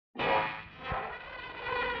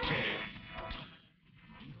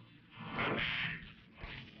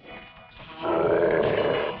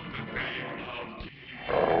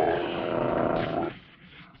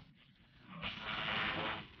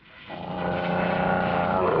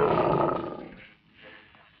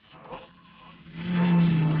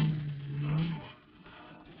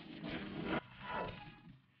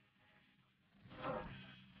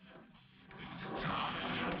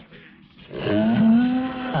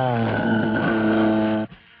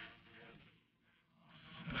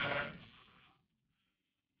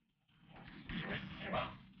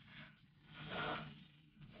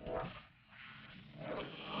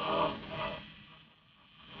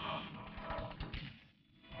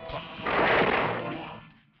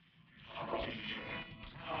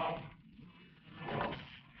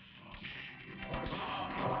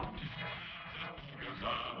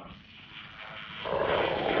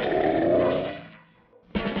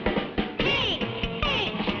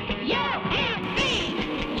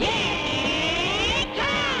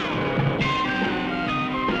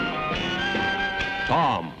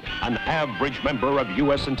an average member of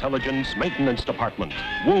U.S. Intelligence Maintenance Department,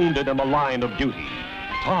 wounded in the line of duty.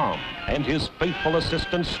 Tom and his faithful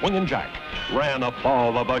assistant, Swingin' Jack, ran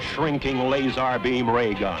afoul of a shrinking laser beam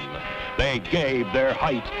ray gun. They gave their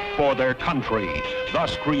height for their country,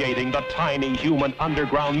 thus creating the tiny human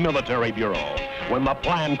underground military bureau. When the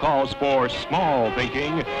plan calls for small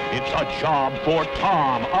thinking, it's a job for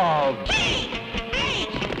Tom of...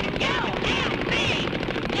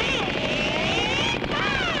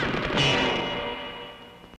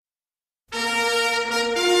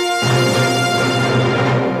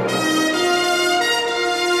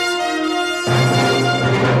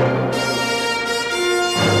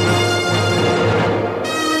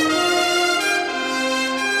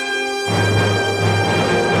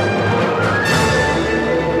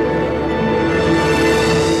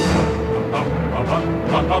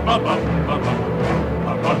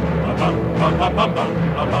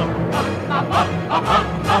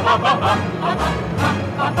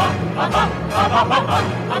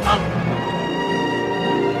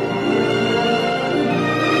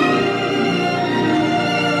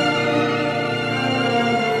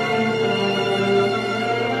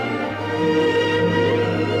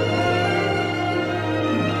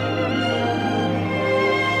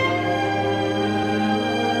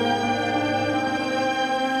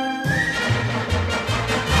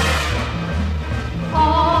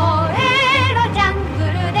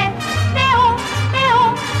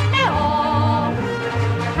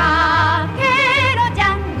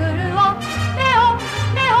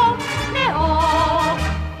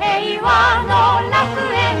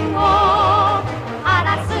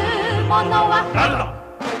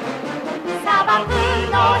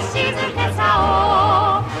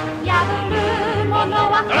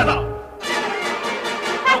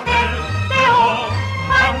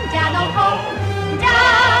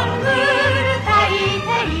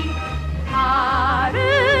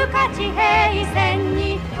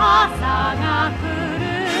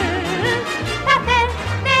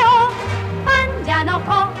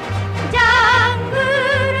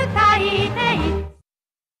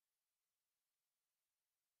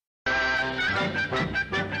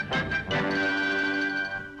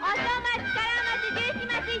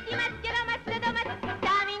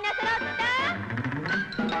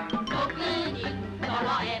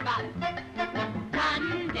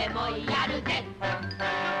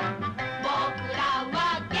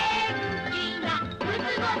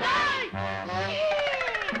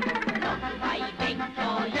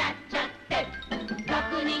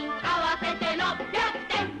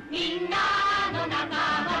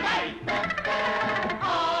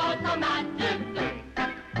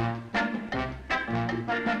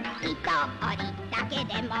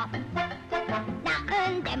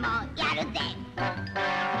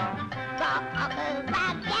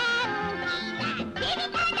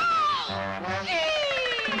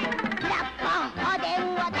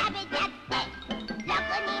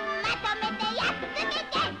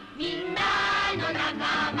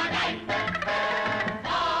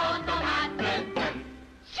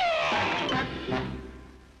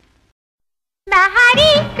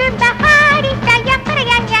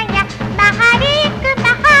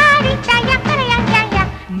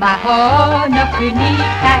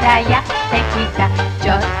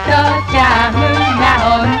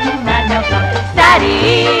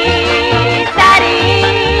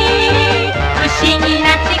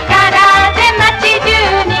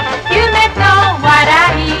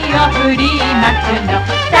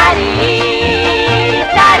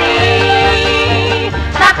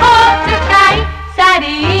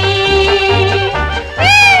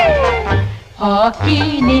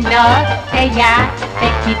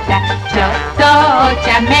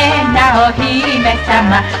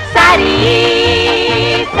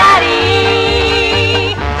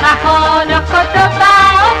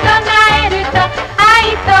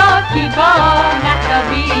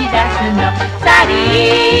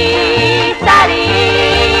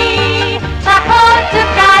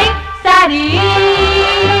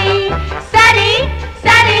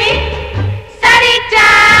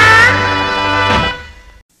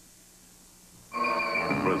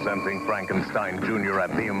 Presenting Frankenstein Jr.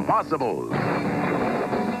 at the Impossibles.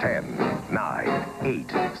 10, 9,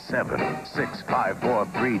 8, 7, 6, 5, 4,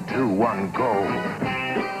 3, 2, 1, go.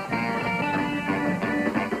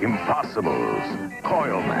 Impossibles,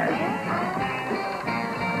 Coil Man.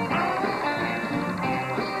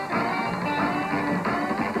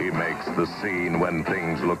 He makes the scene when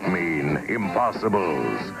things look mean.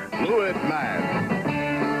 Impossibles, Fluid Man.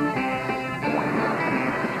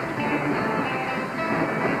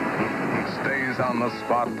 on the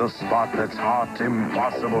spot that's hot,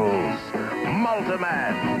 impossibles.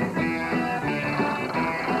 Multiman.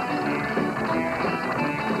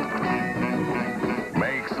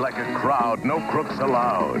 Makes like a crowd, no crooks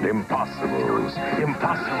allowed. Impossibles,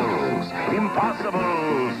 impossibles,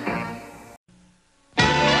 impossibles.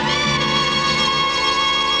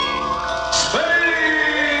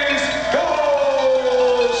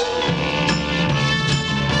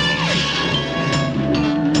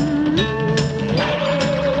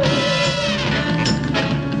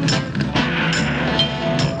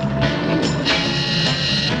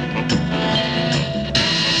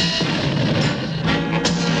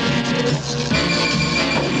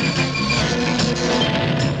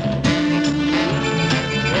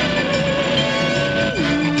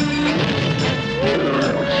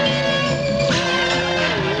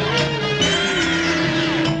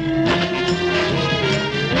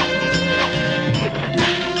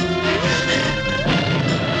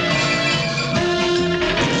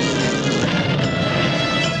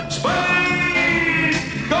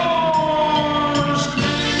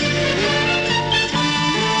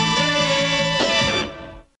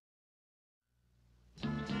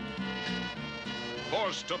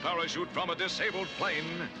 Forced to parachute from a disabled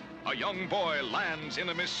plane, a young boy lands in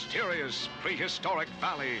a mysterious prehistoric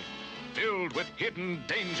valley filled with hidden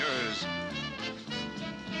dangers.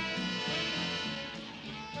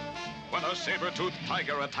 When a saber-toothed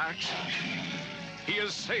tiger attacks, he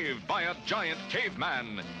is saved by a giant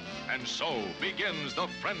caveman. And so begins the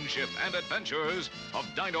friendship and adventures of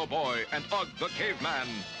Dino Boy and Ugg the Caveman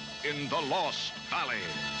in the Lost Valley.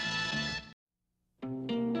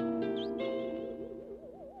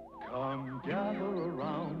 Come gather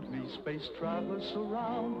around me, space travelers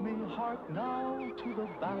surround me. Hark now to the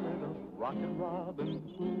ballad of Rockin' Robin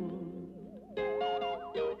Hood.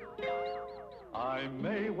 I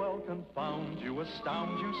may well confound you,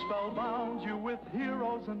 astound you, spellbound you with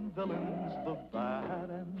heroes and villains, the bad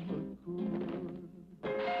and the good.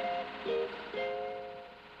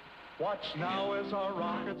 Watch now as our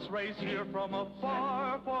rockets race here from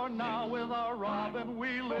afar, for now with our Robin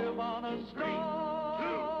we live on a star. 3,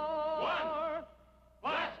 2, 1,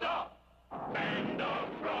 blast off! Band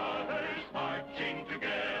of brothers marching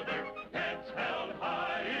together, heads held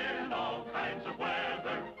high in all kinds of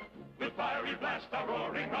weather. With fiery blast our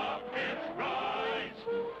roaring rockets rise,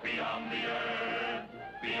 beyond the earth,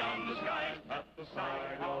 beyond the skies. At the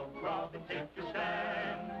side of Robin take your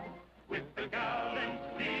stand, with the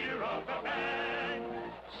gallant leader of a band.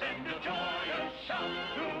 Send a joyous shout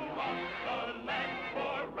throughout the land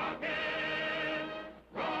for Robin,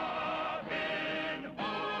 Robin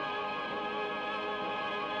Hood.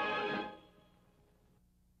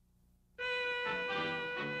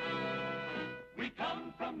 We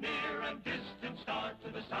come from near and distant stars,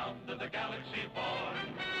 to the sound of the galaxy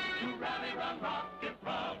born, to rally round rocket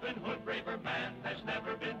Robin Hood, braver man has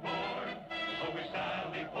never been born. So we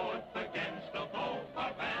sally forth against the foe,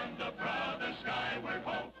 our band of brothers skyward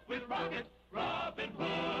ho, with rocket Robin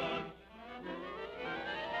Hood.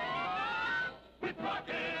 With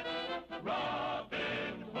rocket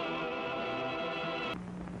Robin Hood.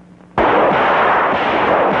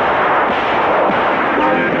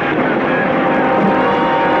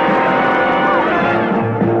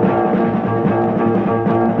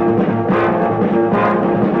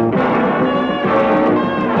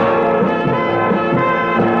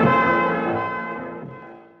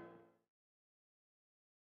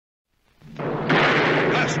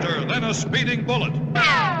 Faster than a speeding bullet.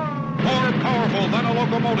 More powerful than a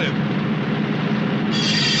locomotive.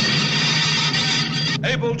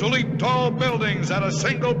 Able to leap tall buildings at a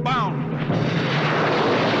single bound.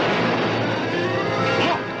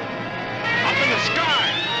 Look! Up in the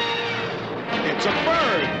sky! It's a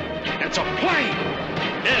bird! It's a plane!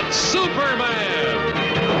 It's Superman!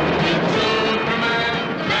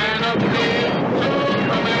 Superman, man of steel,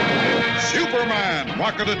 Superman! Superman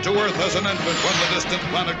rocketed to Earth as an infant when the distant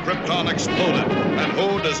planet Krypton exploded. And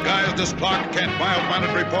who, disguised as Clark Kent,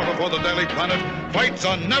 bioplanet reporter for the Daily Planet, fights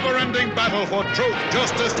a never-ending battle for truth,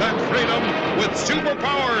 justice, and freedom with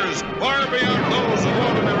superpowers far beyond those of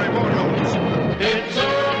ordinary mortals. It's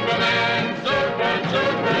Superman, Superman!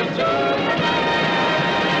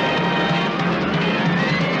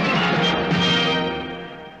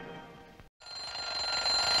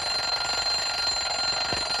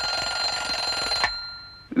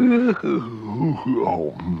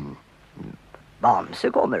 Bamse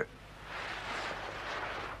kommer.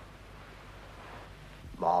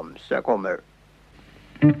 Bamse kommer.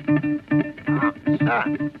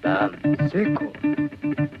 Bamse kommer.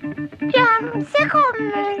 Bamse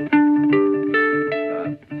kommer.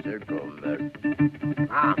 Bamse kommer.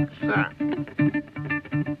 sir.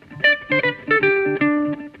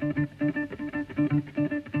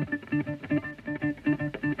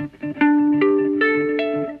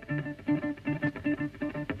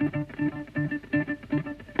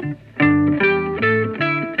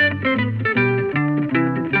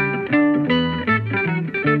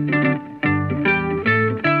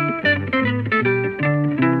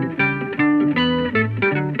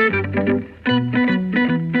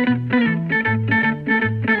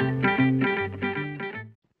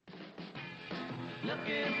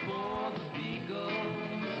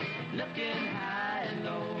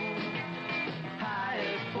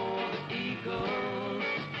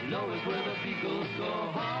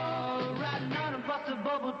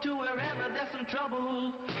 To wherever there's some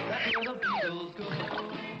trouble, that's where the Beagles go.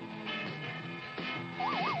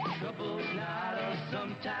 Trouble's not a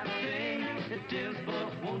sometime thing, it is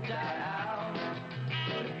but won't die out.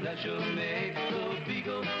 But pleasure makes the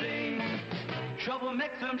Beagles sing, trouble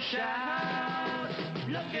makes them shout.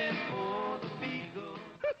 Looking for the Beagles.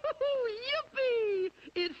 Yippee!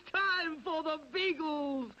 It's time for the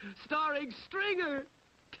Beagles, starring Stringer,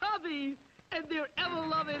 Tubby, and their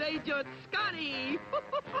ever-loving agent, Scotty.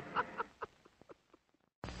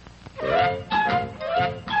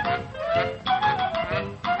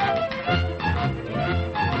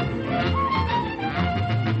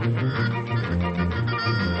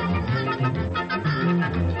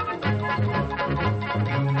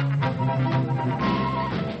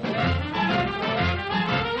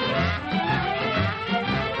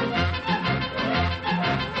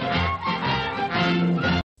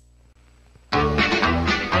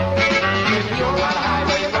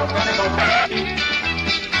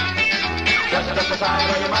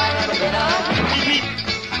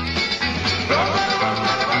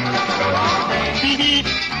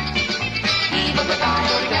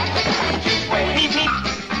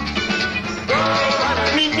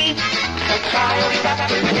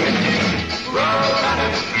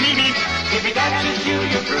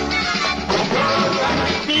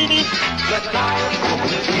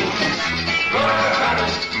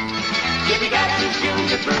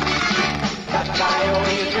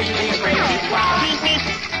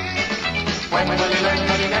 When will you learn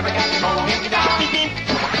that you never can mow him down?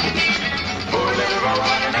 Poor little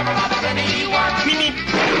roadrunner never bothers anyone.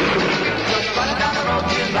 Just running down the road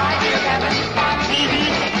to his idea of having fun.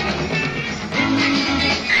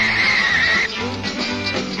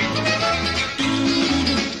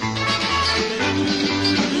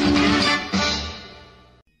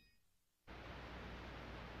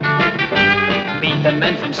 Meet the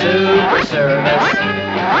men from Super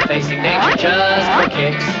Service, facing danger just for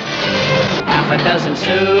kicks. Half a dozen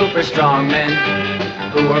super strong men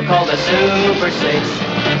who were called the Super Six.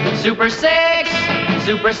 Super Six,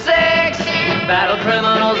 Super Six, battle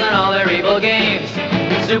criminals and all their evil games.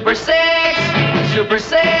 Super Six, Super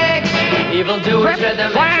Six, evil doers dread the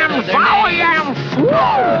mention of their names.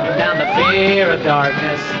 Down the fear of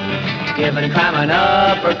darkness, giving crime an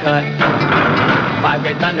uppercut. 5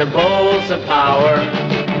 great thunderbolts of power,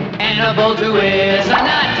 and a bolt who is a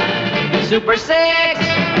nut. Super Six,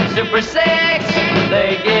 Super Six,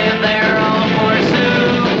 they give their all for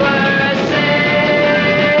Super Six.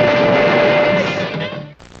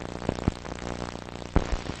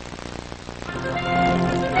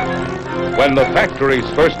 When the factories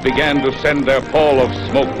first began to send their pall of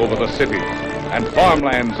smoke over the cities, and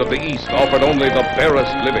farmlands of the East offered only the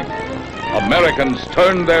barest living, Americans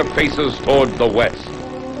turned their faces toward the West.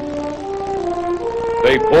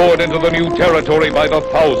 They poured into the new territory by the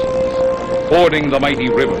thousands, fording the mighty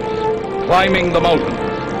rivers, climbing the mountains,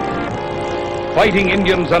 fighting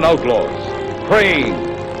Indians and outlaws, praying,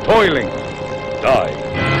 toiling, dying.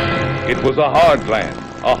 It was a hard land,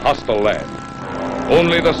 a hostile land.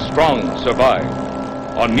 Only the strong survived.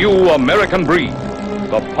 A new American breed,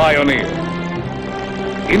 the pioneer.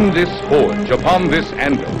 In this forge, upon this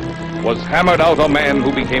anvil, was hammered out a man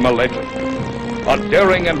who became a legend. A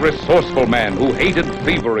daring and resourceful man who hated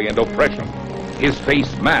thievery and oppression, his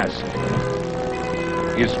face masked,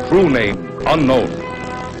 his true name unknown.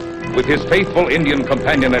 With his faithful Indian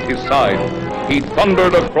companion at his side, he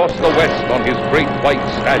thundered across the West on his great white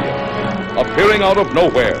stallion, appearing out of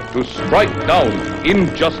nowhere to strike down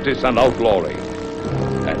injustice and outlawry,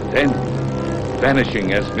 and then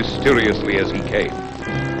vanishing as mysteriously as he came.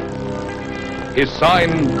 His sign,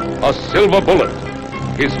 a silver bullet.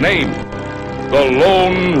 His name, the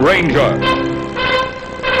Lone Ranger.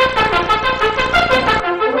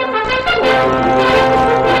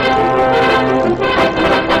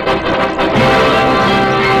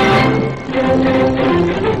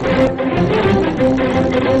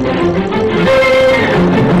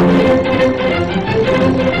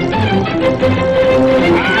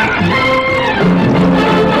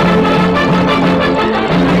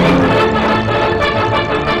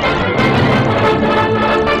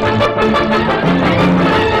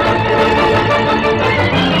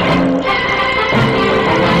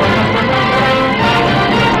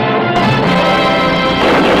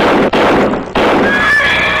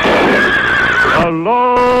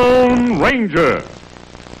 Danger!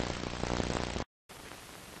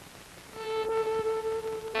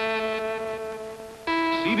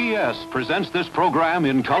 CBS presents this program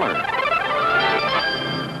in color.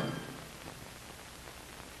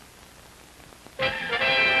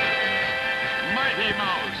 Mighty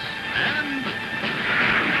Mouse and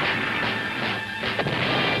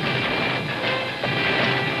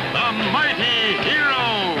the Mighty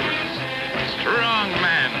Heroes. Strong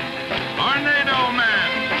Man, Tornado Man,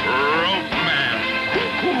 Rope Man,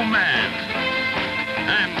 Cuckoo Man,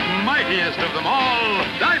 and mightiest of them all,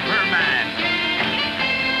 Diaper Man.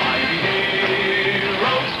 Mighty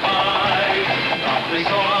heroes fight, up they go,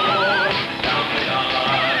 down they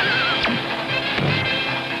die.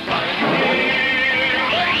 Mighty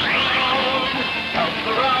heroes strong, help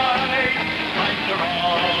the right, fight the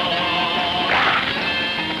wrong.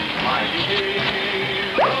 Mighty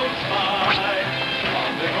heroes fight,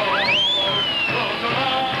 on they go, through the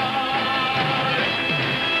line.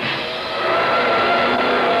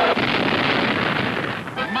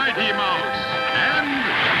 Mighty Mouse and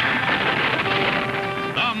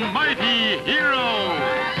the Mighty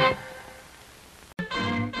Heroes.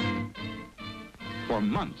 For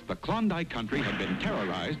months, the Klondike country had been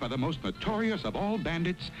terrorized by the most notorious of all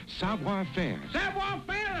bandits, Savoir-Faire.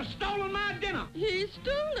 Savoir-Faire has stolen my dinner. He's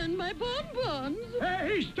stolen my bonbons.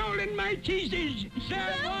 He's stolen my cheeses.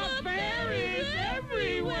 Savoir-Faire is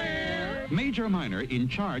everywhere. Major Minor, in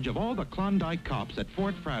charge of all the Klondike cops at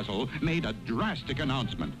Fort Frazzle, made a drastic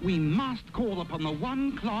announcement. We must call upon the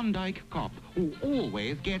one Klondike cop who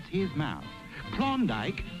always gets his mouth.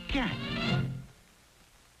 Klondike Cat.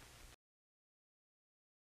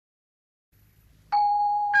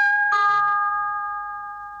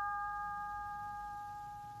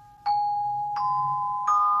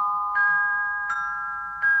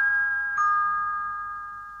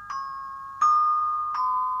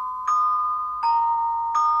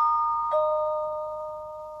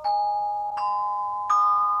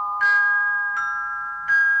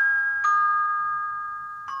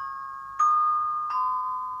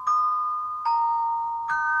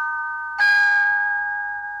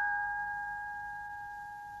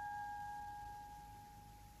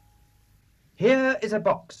 Here is a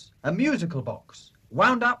box, a musical box,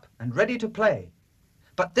 wound up and ready to play.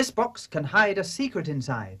 But this box can hide a secret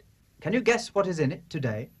inside. Can you guess what is in it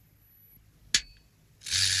today?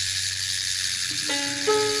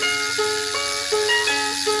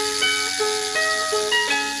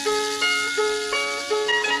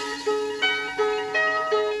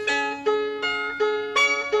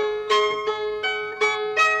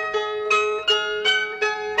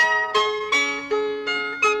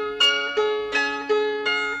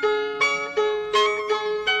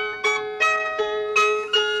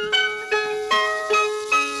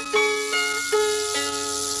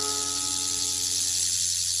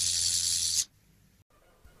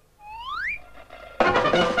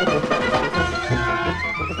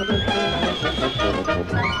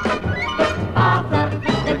 Arthur,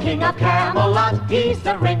 the king of Camelot, he's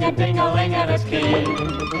the ring-a-ding-a-ling-a-ding king.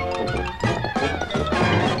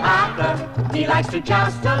 Arthur, he likes to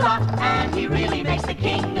joust a lot, and he really makes the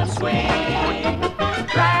kingdom swing.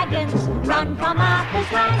 Dragons run from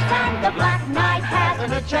Arthur's ranks, and the Black Knight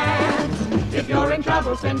hasn't a chance. If you're in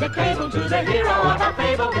trouble, send a cable to the hero of our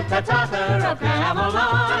fable, that's Arthur of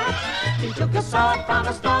Camelot. He took a sword from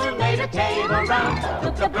a stone, made a table round,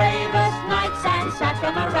 took the bravest knights and sat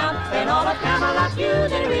them around. Then all of Camelot knew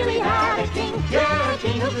they really had a king. Yeah, a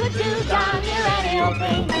king who could do darn near any old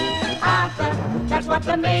thing. Arthur, that's what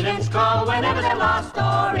the maidens call whenever they're lost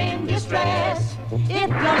or in distress. If you're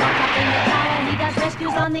locked up in the tower, he does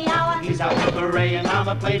rescues on the hour. He's out with arraying,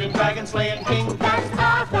 armor-plated, dragon-slaying king. That's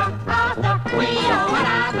Arthur, Arthur, we know an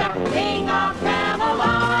Arthur, king of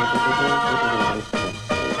Camelot.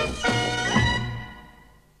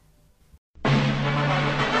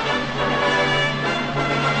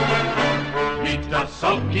 Meet the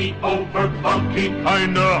sulky, over-bulky,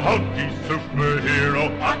 kinda hulky superhero.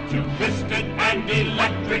 A two-fisted and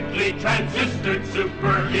electrically transistored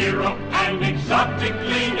superhero. An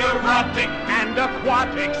exotically neurotic and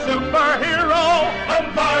aquatic superhero. The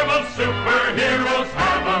Marvel superheroes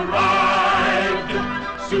have arrived.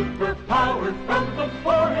 Superpowered from the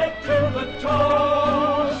forehead to the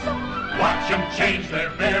toes. Watch them change their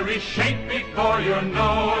very shape before your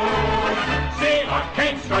nose. See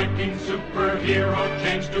arcane striking superhero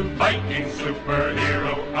change to Viking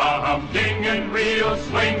superhero. A humdinging, real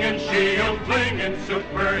swinging, shield flinging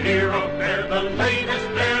superhero. They're the latest,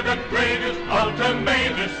 they're the greatest,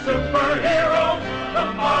 ultimatest superheroes. The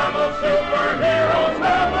Marvel superheroes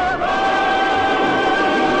have arrived.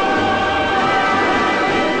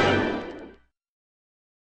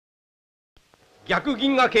 逆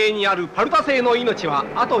銀河系にあるパルタ星の命は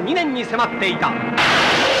あと2年に迫っていた。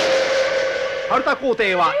パルタ皇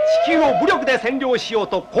帝は地球を武力で占領しよう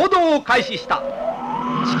と行動を開始した。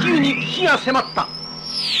地球に危機が迫った。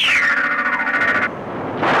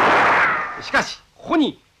しかしここ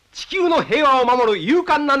に地球の平和を守る勇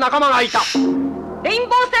敢な仲間がいた。レイン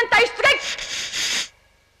ボー戦隊出撃。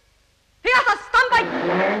ペガサススタンバイ。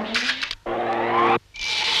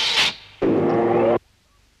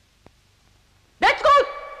レッツゴー。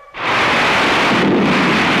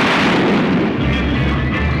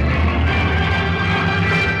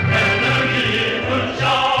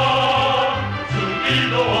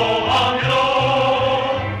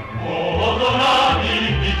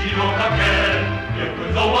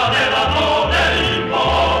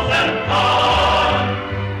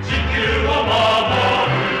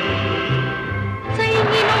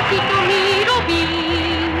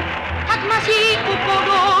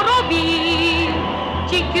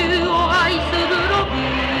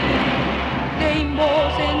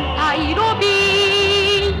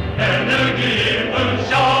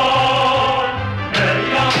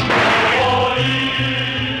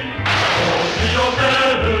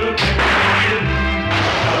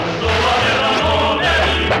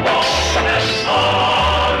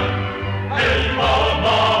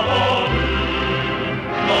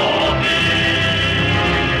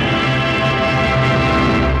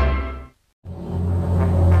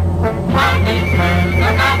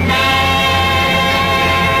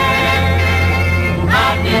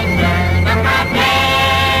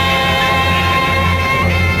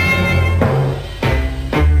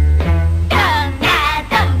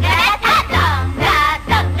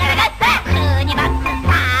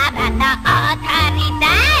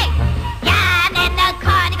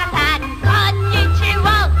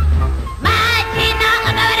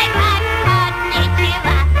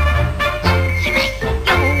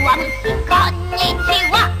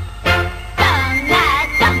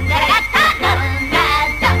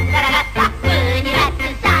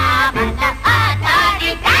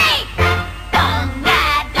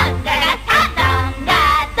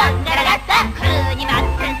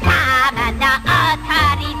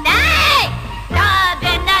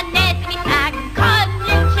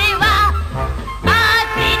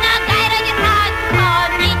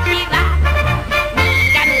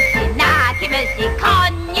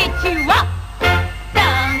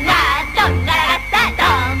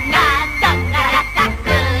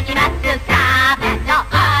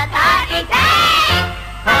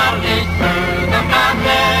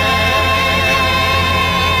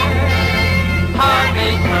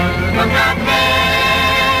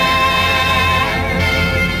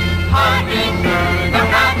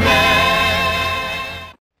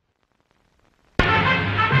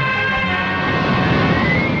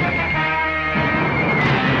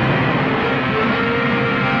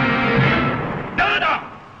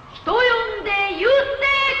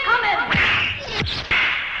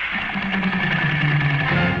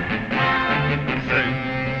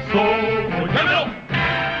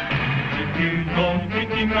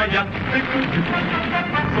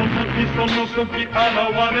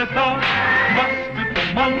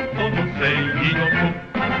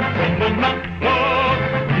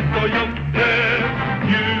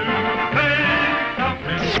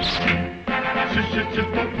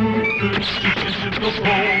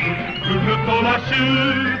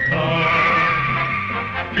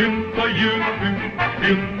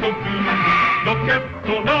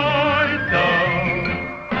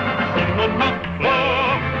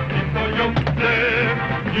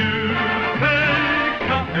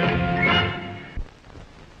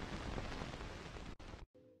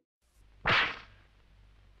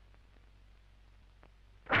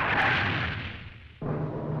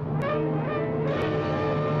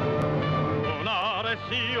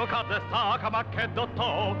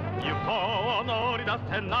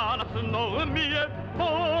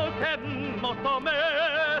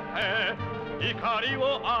光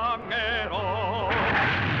をあげろ。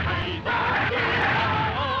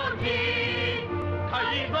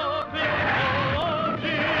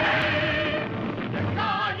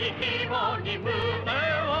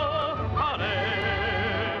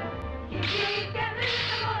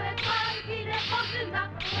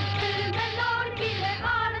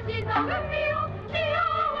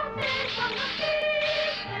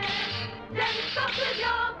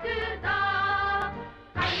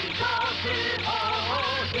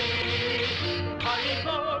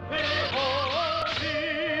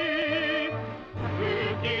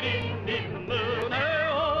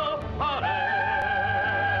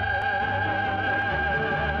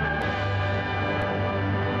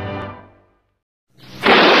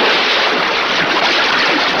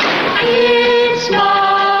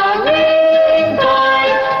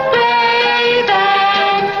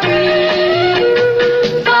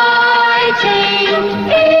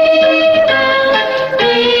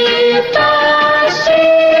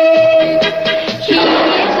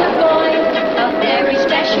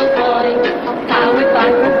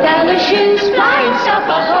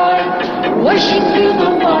Swishing through the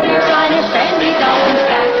water on a friendly dolphin's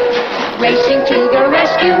back. Racing to the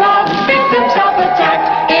rescue of victims of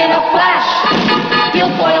attack. In a flash,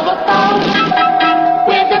 he'll foil the foe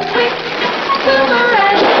with a quick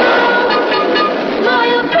boomerang throw.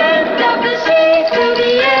 Loyal friend of the sea to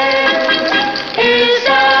the end is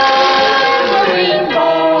a marine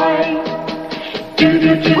boy.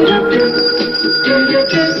 Do-do-do-do-do.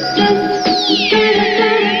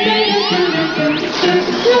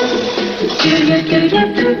 Do-do-do-do.